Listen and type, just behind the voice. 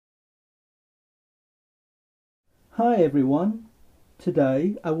Hi everyone,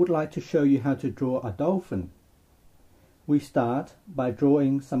 today I would like to show you how to draw a dolphin. We start by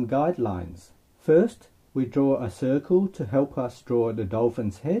drawing some guidelines. First, we draw a circle to help us draw the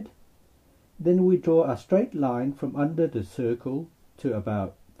dolphin's head. Then we draw a straight line from under the circle to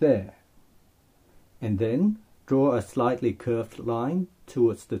about there. And then draw a slightly curved line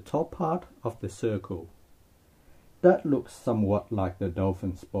towards the top part of the circle. That looks somewhat like the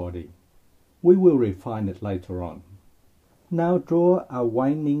dolphin's body. We will refine it later on. Now draw a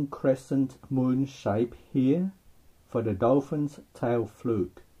waning crescent moon shape here for the dolphin's tail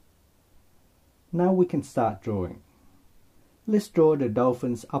fluke. Now we can start drawing. Let's draw the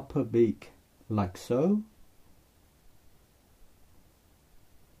dolphin's upper beak like so.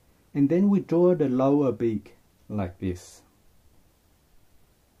 And then we draw the lower beak like this.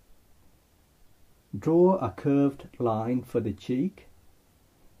 Draw a curved line for the cheek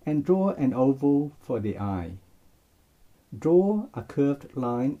and draw an oval for the eye. Draw a curved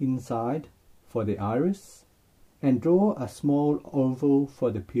line inside for the iris and draw a small oval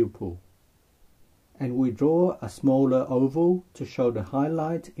for the pupil. And we draw a smaller oval to show the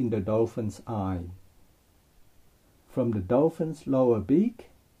highlight in the dolphin's eye. From the dolphin's lower beak,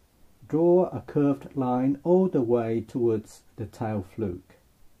 draw a curved line all the way towards the tail fluke.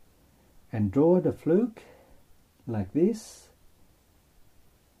 And draw the fluke like this.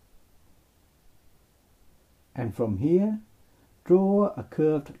 And from here, draw a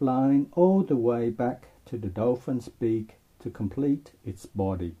curved line all the way back to the dolphin's beak to complete its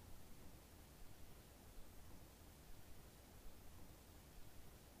body.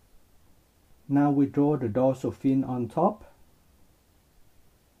 Now we draw the dorsal fin on top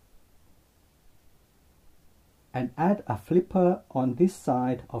and add a flipper on this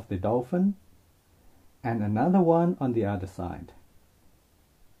side of the dolphin and another one on the other side.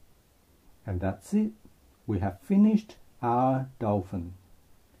 And that's it. We have finished our dolphin.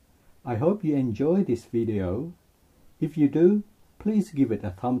 I hope you enjoy this video. If you do, please give it a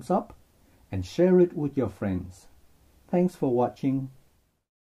thumbs up and share it with your friends. Thanks for watching.